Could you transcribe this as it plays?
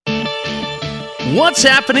What's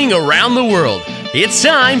happening around the world? It's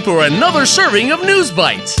time for another serving of News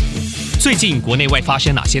Bites. 最近国内外发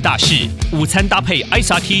生哪些大事？午餐搭配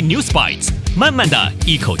ICT News Bites， 慢慢的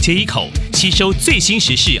一口接一口吸收最新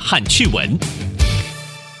时事和趣闻。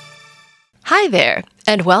Hi there,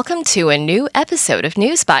 and welcome to a new episode of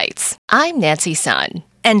News Bites. I'm Nancy Sun.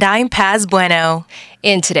 And I'm Paz Bueno.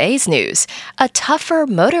 In today's news, a tougher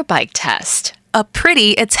motorbike test, A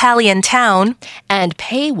pretty Italian town, and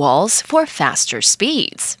paywalls for faster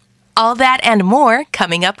speeds. All that and more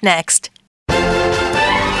coming up next.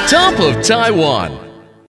 Top of Taiwan.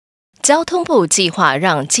 交通部计划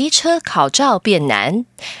让机车考照变难.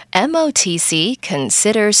 MOTC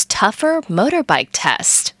considers tougher motorbike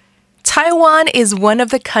test. Taiwan is one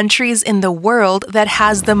of the countries in the world that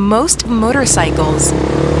has the most motorcycles.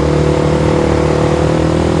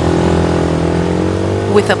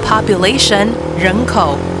 With a population, 人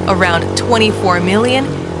口, around 24 million,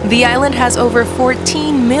 the island has over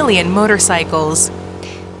 14 million motorcycles.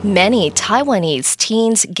 Many Taiwanese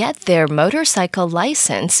teens get their motorcycle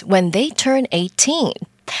license when they turn 18.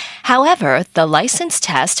 However, the license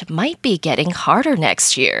test might be getting harder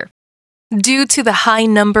next year. Due to the high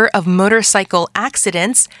number of motorcycle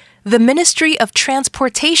accidents, the Ministry of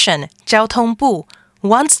Transportation, 交通部,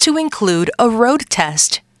 wants to include a road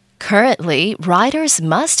test. Currently, riders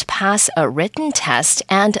must pass a written test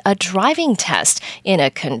and a driving test in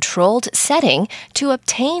a controlled setting to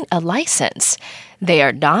obtain a license. They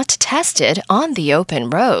are not tested on the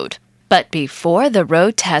open road. But before the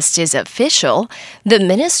road test is official, the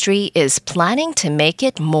ministry is planning to make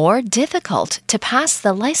it more difficult to pass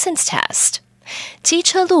the license test. 机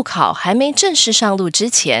车路考还没正式上路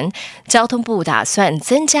之前，交通部打算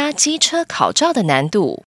增加机车考照的难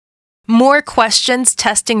度。More questions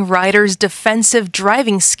testing riders' defensive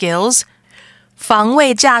driving skills, 防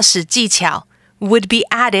卫驾驶技巧, would be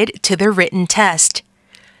added to the written test.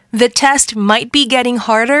 The test might be getting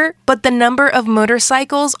harder, but the number of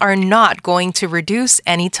motorcycles are not going to reduce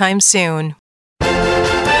anytime soon.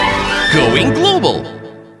 Going global.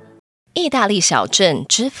 意大利小镇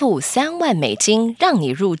支付3万美金让你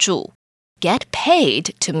入住。Get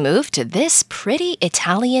paid to move to this pretty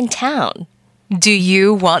Italian town. Do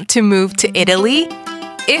you want to move to Italy?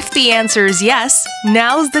 If the answer is yes,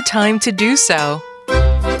 now's the time to do so.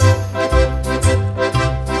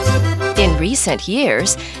 In recent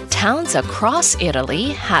years, towns across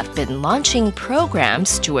Italy have been launching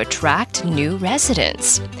programs to attract new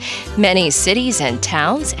residents. Many cities and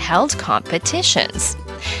towns held competitions.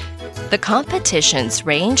 The competitions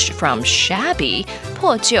ranged from shabby,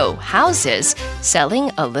 破旧 houses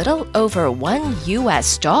selling a little over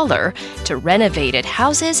 $1 to renovated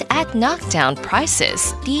houses at knockdown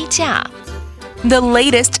prices, 低价. The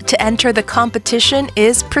latest to enter the competition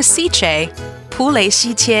is Presice, 普雷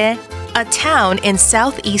西切, a town in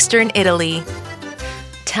southeastern Italy.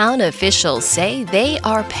 Town officials say they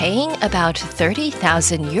are paying about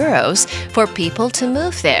 30,000 euros for people to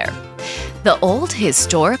move there. The old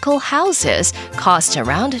historical houses cost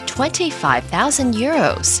around 25,000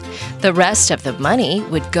 euros. The rest of the money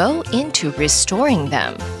would go into restoring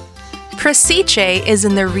them. Presice is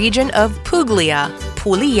in the region of Puglia,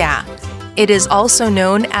 Puglia. It is also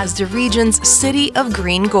known as the region's city of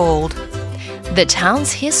green gold. The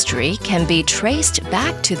town's history can be traced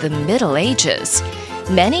back to the Middle Ages.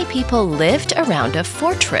 Many people lived around a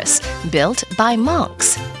fortress built by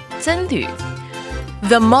monks, 僧侣.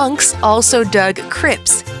 The monks also dug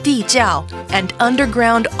crypts, 地窖, and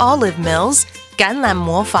underground olive mills, 橄榄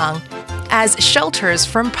磨坊, as shelters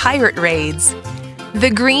from pirate raids. The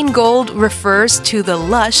green gold refers to the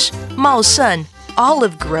lush, 茂盛,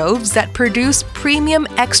 olive groves that produce premium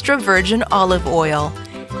extra virgin olive oil,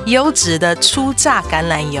 优质的初榨橄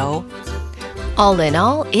榄油. All in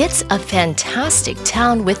all, it's a fantastic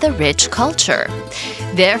town with a rich culture.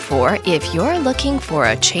 Therefore, if you're looking for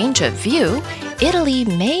a change of view, Italy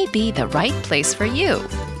may be the right place for you.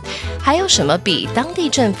 还有什么比当地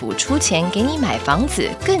政府出钱给你买房子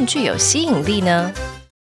更具有吸引力呢？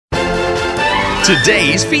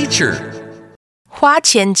 Today's feature. 花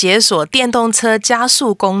钱解锁电动车加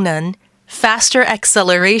速功能, faster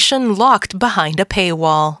acceleration locked behind a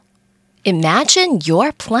paywall. Imagine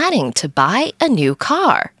you're planning to buy a new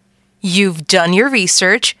car. You've done your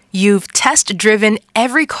research, you've test-driven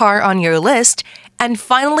every car on your list, and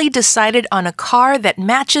finally decided on a car that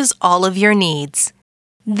matches all of your needs.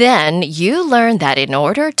 Then you learn that in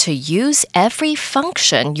order to use every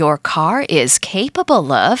function your car is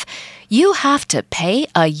capable of, you have to pay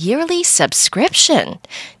a yearly subscription,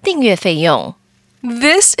 订阅费用.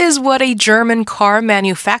 This is what a German car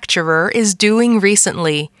manufacturer is doing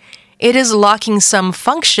recently. It is locking some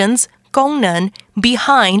functions 功能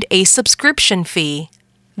behind a subscription fee.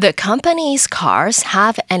 The company's cars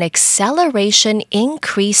have an acceleration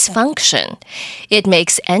increase function. It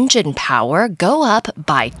makes engine power go up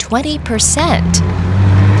by 20%.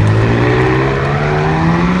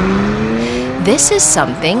 This is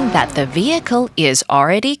something that the vehicle is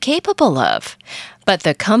already capable of, but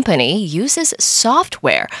the company uses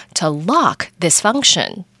software to lock this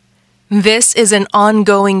function. This is an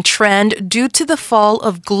ongoing trend due to the fall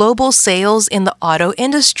of global sales in the auto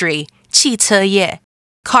industry, 汽车业.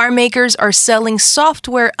 Car makers are selling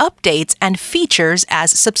software updates and features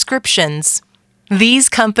as subscriptions. These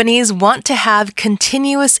companies want to have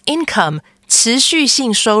continuous income, 持续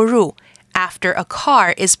性收入, after a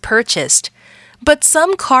car is purchased. But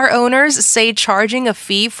some car owners say charging a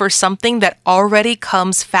fee for something that already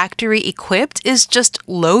comes factory equipped is just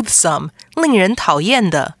loathsome, 令人讨厌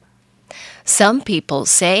的. Some people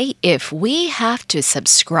say if we have to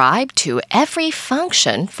subscribe to every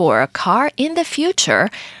function for a car in the future,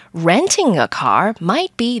 renting a car might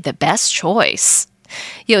be the best choice.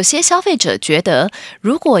 有些消费者觉得，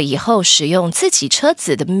如果以后使用自己车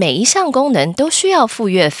子的每一项功能都需要付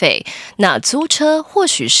月费，那租车或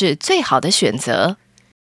许是最好的选择。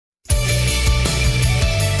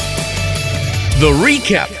The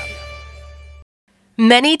recap.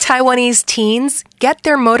 Many Taiwanese teens get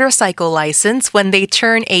their motorcycle license when they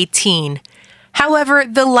turn 18. However,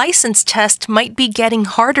 the license test might be getting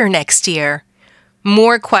harder next year.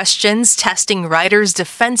 More questions testing riders'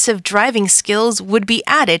 defensive driving skills would be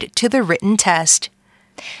added to the written test.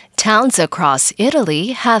 Towns across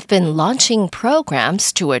Italy have been launching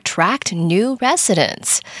programs to attract new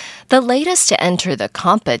residents. The latest to enter the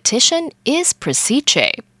competition is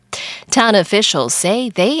Presice. Town officials say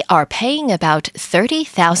they are paying about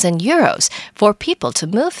 30,000 euros for people to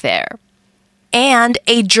move there. And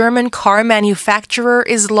a German car manufacturer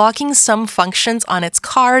is locking some functions on its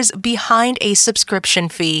cars behind a subscription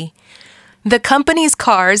fee. The company's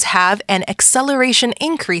cars have an acceleration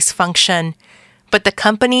increase function, but the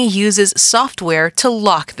company uses software to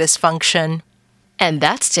lock this function. And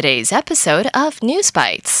that's today's episode of News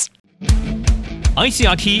Bites.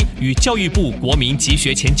 ICRT 与教育部国民及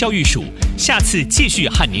学前教育署下次继续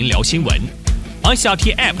和您聊新闻。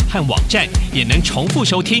ICRT App 和网站也能重复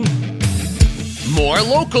收听。More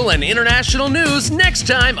local and international news next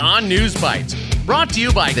time on News Bites. Brought to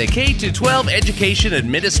you by the K-12 Education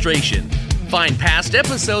Administration. Find past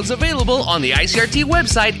episodes available on the ICRT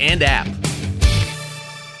website and app.